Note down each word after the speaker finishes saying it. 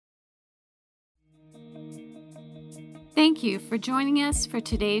Thank you for joining us for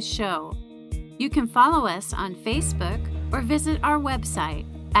today's show. You can follow us on Facebook or visit our website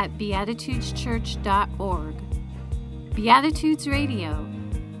at beatitudeschurch.org. Beatitudes Radio,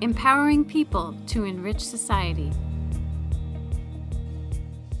 empowering people to enrich society.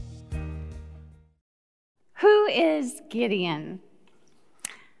 Who is Gideon?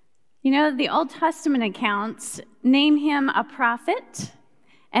 You know, the Old Testament accounts name him a prophet,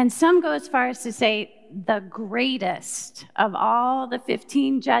 and some go as far as to say the greatest of all the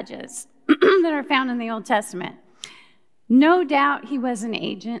 15 judges that are found in the Old Testament. No doubt he was an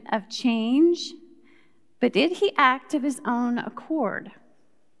agent of change, but did he act of his own accord?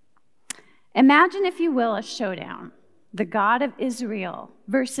 Imagine, if you will, a showdown, the God of Israel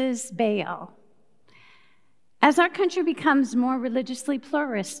versus Baal. As our country becomes more religiously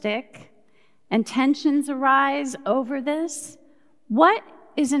pluralistic and tensions arise over this, what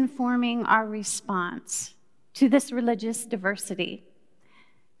is informing our response to this religious diversity?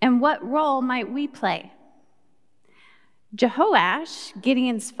 And what role might we play? Jehoash,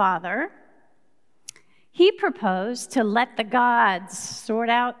 Gideon's father, he proposed to let the gods sort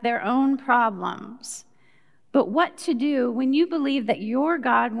out their own problems. But what to do when you believe that your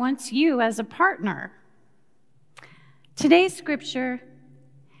God wants you as a partner? Today's scripture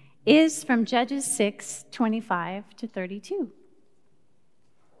is from Judges 6:25-32.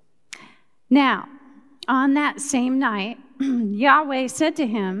 Now, on that same night, Yahweh said to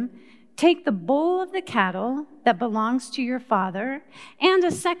him, "Take the bull of the cattle that belongs to your father and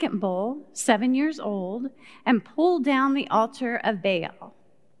a second bull, 7 years old, and pull down the altar of Baal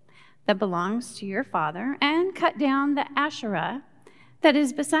that belongs to your father, and cut down the Asherah that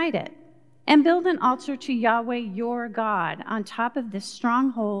is beside it, and build an altar to Yahweh your God on top of this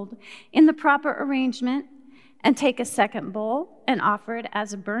stronghold in the proper arrangement, and take a second bull and offer it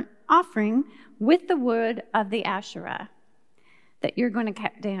as a burnt offering with the wood of the Asherah that you're going to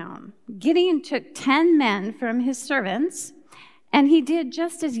cut down." Gideon took 10 men from his servants, and he did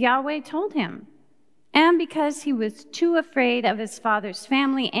just as Yahweh told him. And because he was too afraid of his father's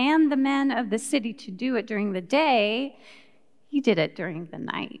family and the men of the city to do it during the day, he did it during the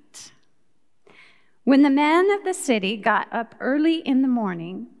night. When the men of the city got up early in the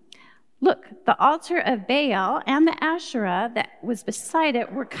morning, look, the altar of Baal and the Asherah that was beside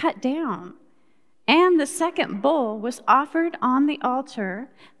it were cut down, and the second bull was offered on the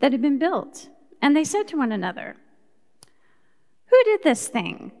altar that had been built. And they said to one another, "Who did this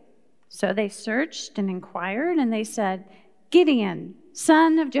thing?" So they searched and inquired, and they said, "Gideon,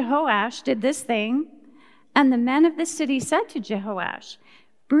 son of Jehoash, did this thing." And the men of the city said to Jehoash,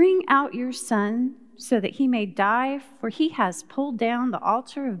 "Bring out your son so that he may die, for he has pulled down the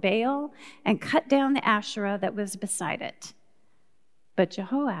altar of Baal and cut down the Asherah that was beside it." But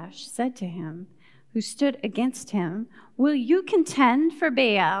Jehoash said to him, who stood against him, "Will you contend for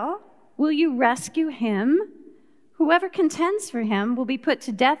Baal? Will you rescue him? Whoever contends for him will be put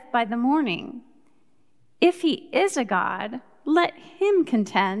to death by the morning. If he is a god, let him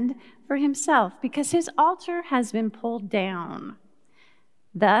contend for himself, because his altar has been pulled down."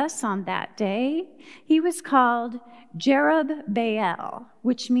 Thus, on that day, he was called Jerub-Baal,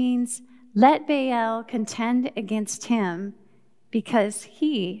 which means, "Let Baal contend against him," because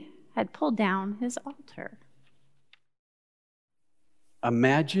he had pulled down his altar.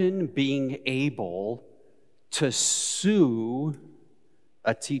 Imagine being able to sue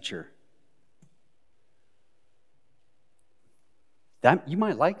a teacher. That you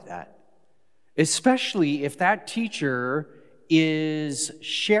might like that, especially if that teacher is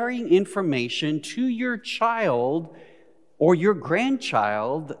sharing information to your child or your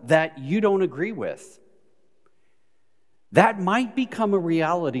grandchild that you don't agree with. That might become a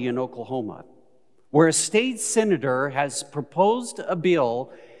reality in Oklahoma, where a state senator has proposed a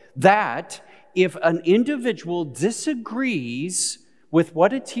bill that if an individual disagrees with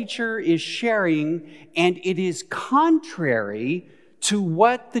what a teacher is sharing and it is contrary to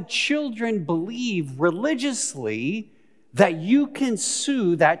what the children believe religiously, that you can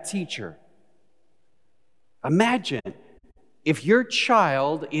sue that teacher. Imagine if your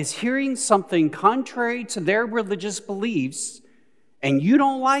child is hearing something contrary to their religious beliefs and you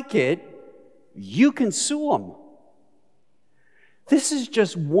don't like it, you can sue them. This is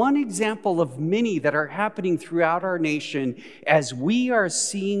just one example of many that are happening throughout our nation as we are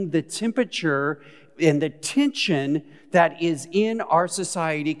seeing the temperature and the tension that is in our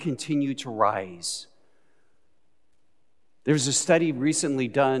society continue to rise. There's a study recently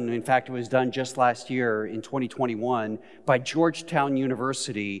done, in fact, it was done just last year in 2021 by Georgetown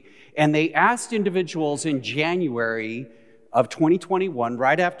University, and they asked individuals in January of 2021,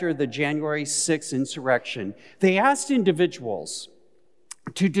 right after the January 6th insurrection, they asked individuals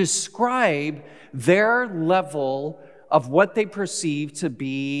to describe their level of what they perceive to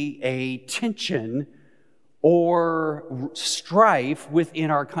be a tension or strife within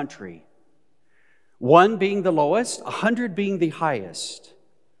our country. 1 being the lowest, 100 being the highest.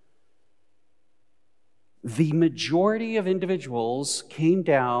 The majority of individuals came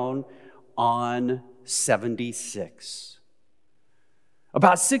down on 76.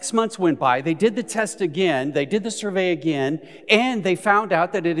 About 6 months went by. They did the test again. They did the survey again, and they found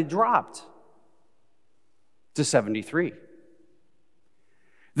out that it had dropped to 73.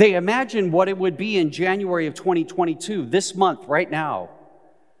 They imagined what it would be in January of 2022, this month, right now.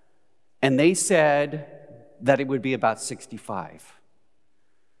 And they said that it would be about 65.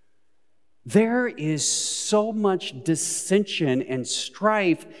 There is so much dissension and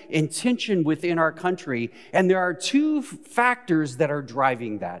strife and tension within our country, and there are 2 factors that are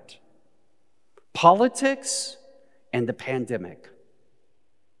driving that: politics and the pandemic.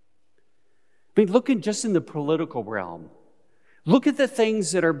 I mean, look at just in the political realm. Look at the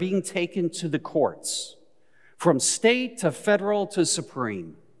things that are being taken to the courts, from state to federal to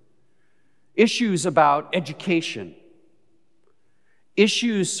supreme. Issues about education,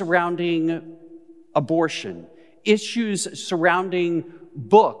 issues surrounding abortion, issues surrounding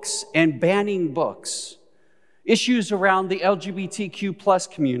books and banning books, issues around the LGBTQ plus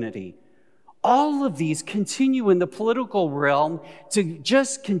community. All of these continue in the political realm to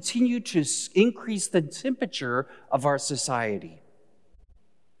just continue to increase the temperature of our society.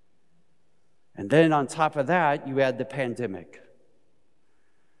 And then on top of that, you add the pandemic.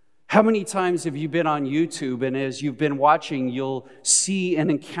 How many times have you been on YouTube, and as you've been watching, you'll see an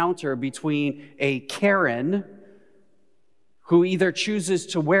encounter between a Karen who either chooses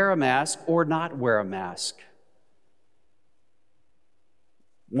to wear a mask or not wear a mask?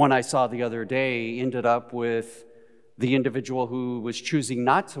 One I saw the other day ended up with the individual who was choosing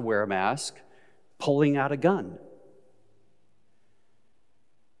not to wear a mask pulling out a gun.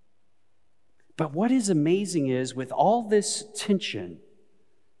 But what is amazing is, with all this tension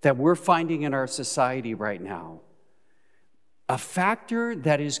that we're finding in our society right now, a factor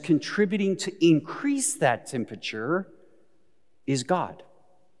that is contributing to increase that temperature is God.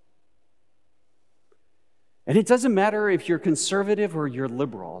 And it doesn't matter if you're conservative or you're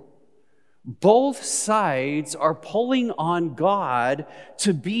liberal. Both sides are pulling on God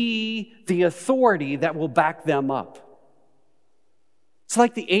to be the authority that will back them up. It's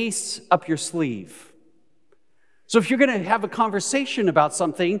like the ace up your sleeve. So if you're going to have a conversation about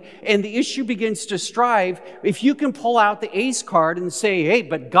something and the issue begins to strive, if you can pull out the ace card and say, hey,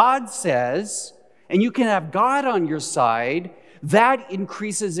 but God says, and you can have God on your side, that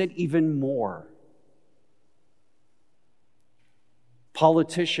increases it even more.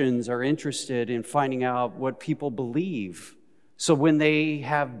 Politicians are interested in finding out what people believe. So when they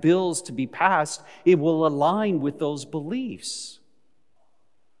have bills to be passed, it will align with those beliefs.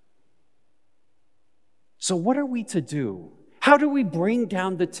 So what are we to do? How do we bring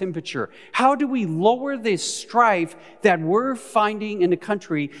down the temperature? How do we lower this strife that we're finding in the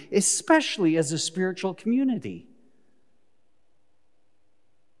country, especially as a spiritual community?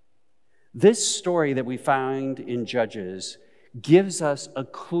 This story that we find in Judges gives us a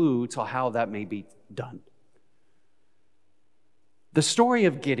clue to how that may be done. The story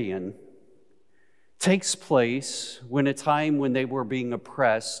of Gideon takes place when a time when they were being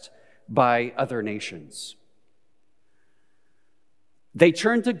oppressed by other nations. They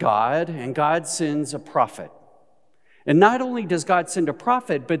turn to God, and God sends a prophet. And not only does God send a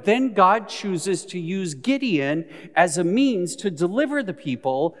prophet, but then God chooses to use Gideon as a means to deliver the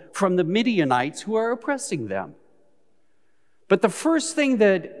people from the Midianites who are oppressing them. But the first thing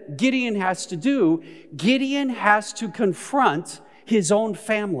that Gideon has to do, Gideon has to confront his own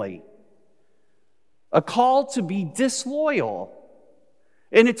family. A call to be disloyal.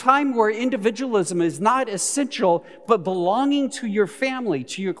 In a time where individualism is not essential, but belonging to your family,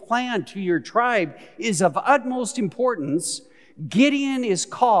 to your clan, to your tribe is of utmost importance, Gideon is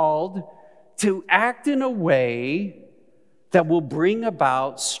called to act in a way that will bring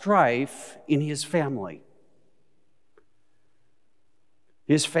about strife in his family.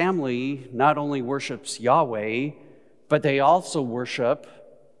 His family not only worships Yahweh, but they also worship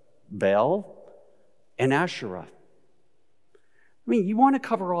Baal and Asherah. I mean, you want to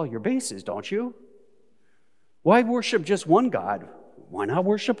cover all your bases, don't you? Why worship just one God? Why not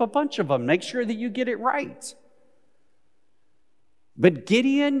worship a bunch of them? Make sure that you get it right. But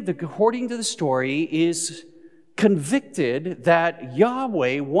Gideon, according to the story, is convicted that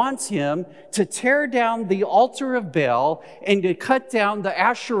Yahweh wants him to tear down the altar of Baal and to cut down the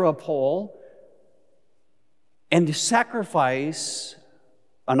Asherah pole and to sacrifice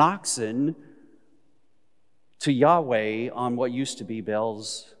an oxen to Yahweh on what used to be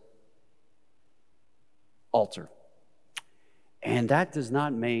Baal's altar. And that does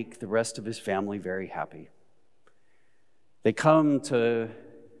not make the rest of his family very happy. They come to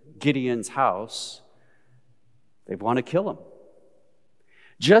Gideon's house. They want to kill him.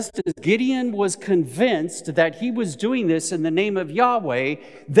 Just as Gideon was convinced that he was doing this in the name of Yahweh,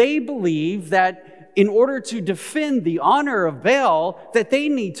 they believe that in order to defend the honor of Baal, that they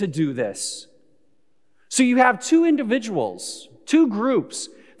need to do this. So you have two individuals, two groups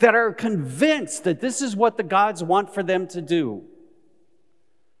that are convinced that this is what the gods want for them to do.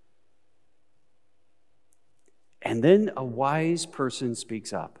 And then a wise person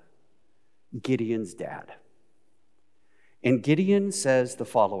speaks up, Gideon's dad. And Gideon's dad says the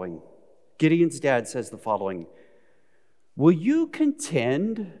following, will you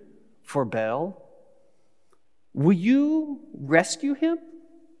contend for Baal? Will you rescue him?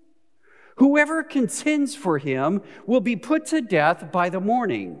 Whoever contends for him will be put to death by the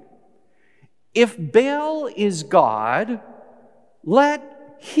morning. If Baal is God,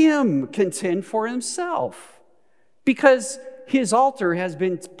 let him contend for himself, because his altar has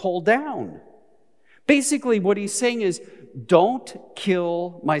been pulled down. Basically, what he's saying is, don't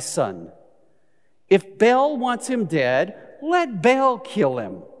kill my son. If Baal wants him dead, let Baal kill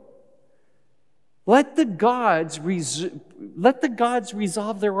him. Let the gods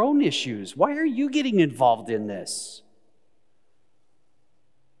resolve their own issues. Why are you getting involved in this?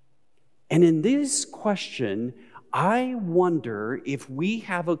 And in this question, I wonder if we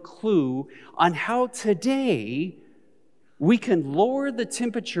have a clue on how today we can lower the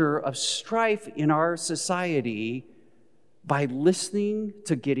temperature of strife in our society by listening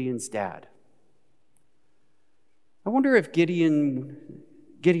to Gideon's dad. I wonder if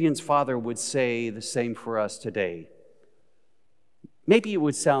Gideon's father would say the same for us today. Maybe it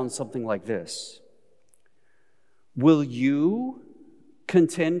would sound something like this. Will you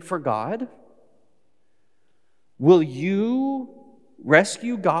contend for God? Will you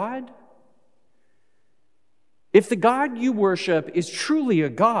rescue God? If the God you worship is truly a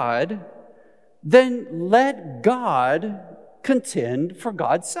God, then let God contend for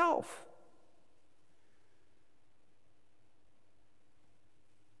God's self.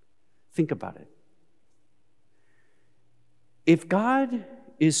 Think about it. If God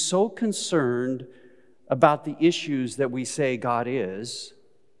is so concerned about the issues that we say God is,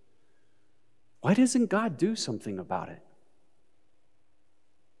 why doesn't God do something about it?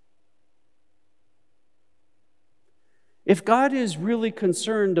 If God is really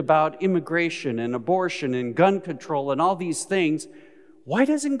concerned about immigration and abortion and gun control and all these things, why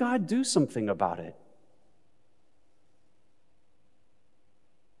doesn't God do something about it?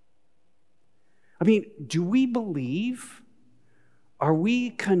 I mean, do we believe, are we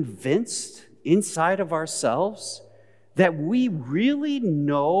convinced inside of ourselves that we really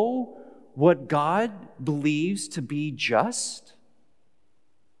know what God believes to be just?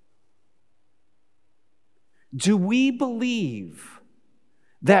 Do we believe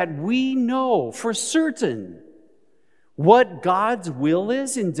that we know for certain what God's will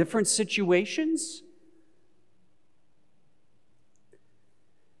is in different situations?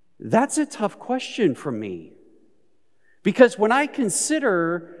 That's a tough question for me. Because when I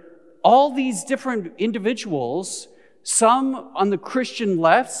consider all these different individuals, some on the Christian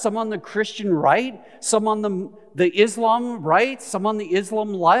left, some on the Christian right, some on the Islam right, some on the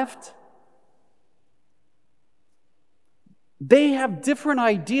Islam left, they have different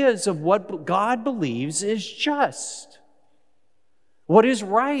ideas of what God believes is just, what is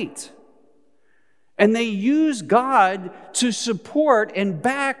right. And they use God to support and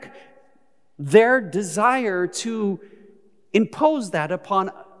back their desire to impose that upon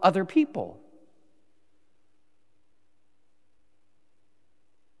other people.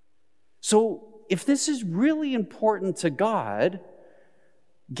 So, if this is really important to God,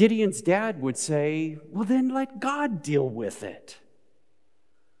 Gideon's dad would say, well, then let God deal with it.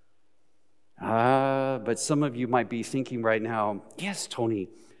 But some of you might be thinking right now, yes, Tony,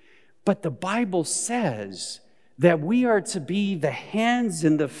 but the Bible says that we are to be the hands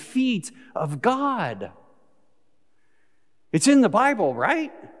and the feet of God. It's in the Bible,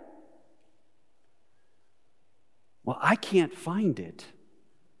 right? Well, I can't find it.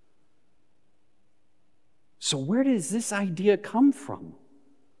 So where does this idea come from?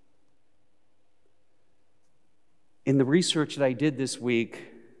 In the research that I did this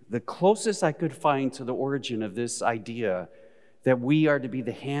week, the closest I could find to the origin of this idea that we are to be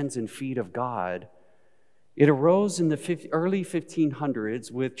the hands and feet of God, it arose in the early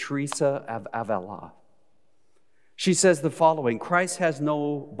 1500s with Teresa of Avila. She says the following: Christ has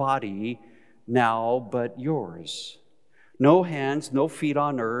no body now but yours. No hands, no feet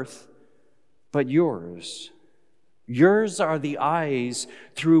on earth but yours. Yours are the eyes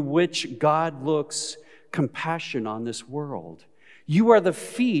through which God looks compassion on this world. You are the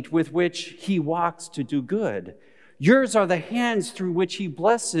feet with which he walks to do good. Yours are the hands through which he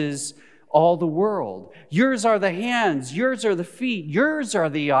blesses all the world. Yours are the hands, yours are the feet, yours are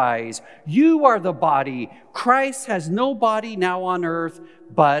the eyes. You are the body. Christ has no body now on earth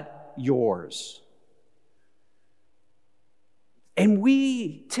but yours. And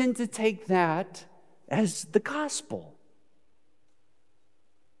we tend to take that as the gospel.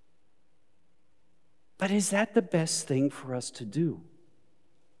 But is that the best thing for us to do?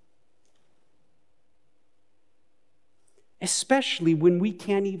 Especially when we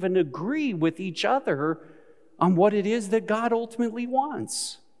can't even agree with each other on what it is that God ultimately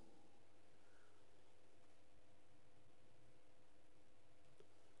wants.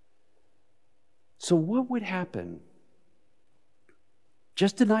 So what would happen?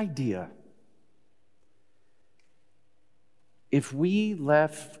 Just an idea. If we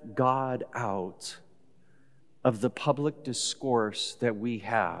left God out of the public discourse that we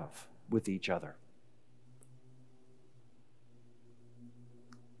have with each other.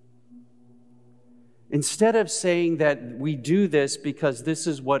 Instead of saying that we do this because this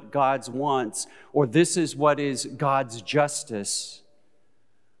is what God wants or this is what is God's justice,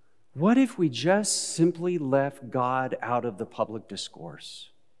 what if we just simply left God out of the public discourse?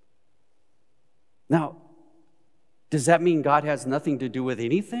 Now, does that mean God has nothing to do with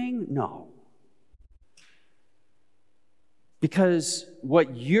anything? No. Because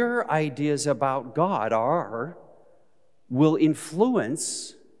what your ideas about God are will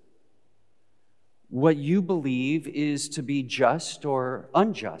influence what you believe is to be just or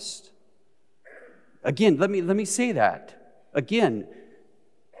unjust. Again, let me say that. Again,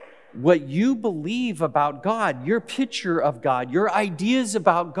 what you believe about God, your picture of God, your ideas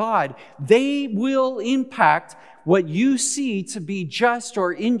about God, they will impact what you see to be just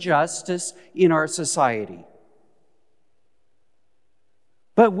or injustice in our society.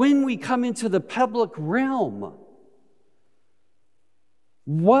 But when we come into the public realm,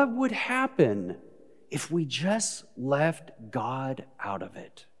 what would happen if we just left God out of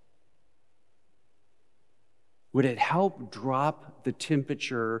it? Would it help drop the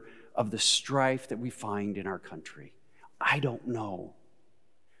temperature of the strife that we find in our country? I don't know.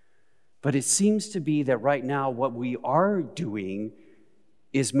 But it seems to be that right now what we are doing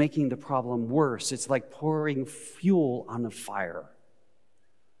is making the problem worse. It's like pouring fuel on the fire.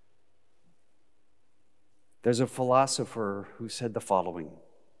 There's a philosopher who said the following: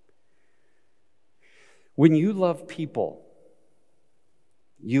 when you love people,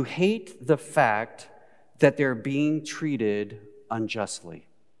 you hate the fact that they're being treated unjustly.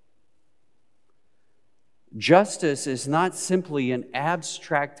 Justice is not simply an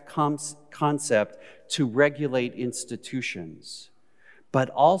abstract concept to regulate institutions, but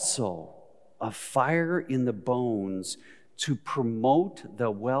also a fire in the bones to promote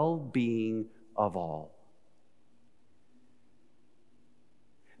the well-being of all.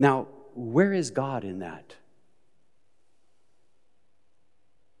 Now, where is God in that?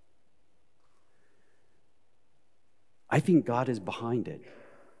 I think God is behind it.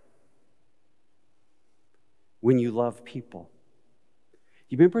 When you love people.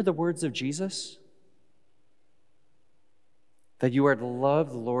 You remember the words of Jesus? That you are to love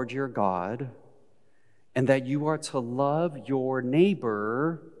the Lord your God, and that you are to love your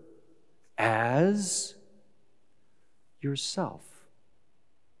neighbor as yourself.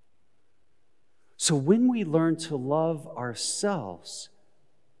 So when we learn to love ourselves,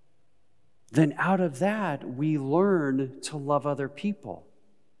 then out of that, we learn to love other people.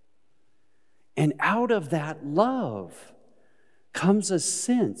 And out of that love comes a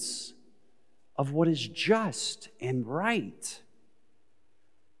sense of what is just and right.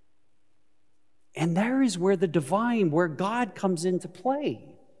 And there is where the divine, where God comes into play.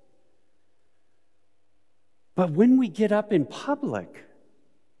 But when we get up in public,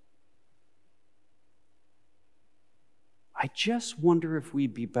 I just wonder if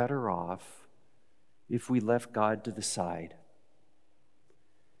we'd be better off if we left God to the side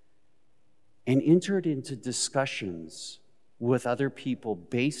and entered into discussions with other people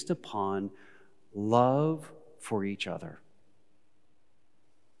based upon love for each other.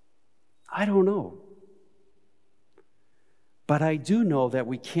 I don't know. But I do know that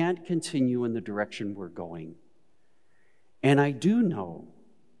we can't continue in the direction we're going. And I do know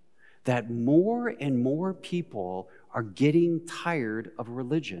that more and more people are getting tired of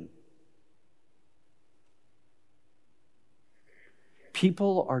religion.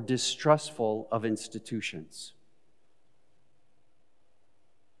 People are distrustful of institutions.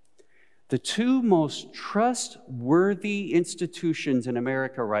 The two most trustworthy institutions in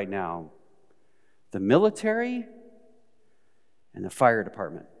America right now, the military and the fire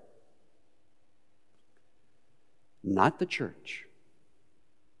department, not the church.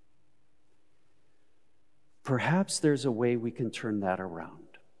 Perhaps there's a way we can turn that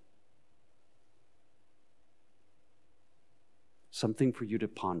around. Something for you to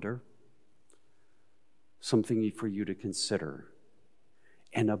ponder, something for you to consider.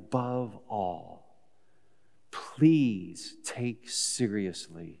 And above all, please take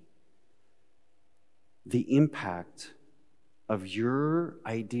seriously the impact of your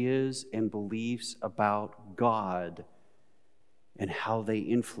ideas and beliefs about God and how they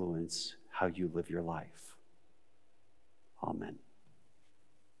influence how you live your life. Amen.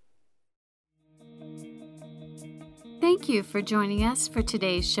 Thank you for joining us for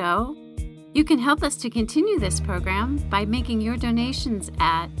today's show. You can help us to continue this program by making your donations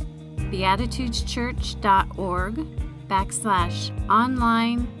at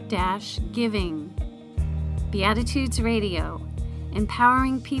beatitudeschurch.org/online-giving. Beatitudes Radio,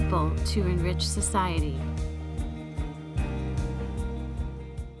 empowering people to enrich society.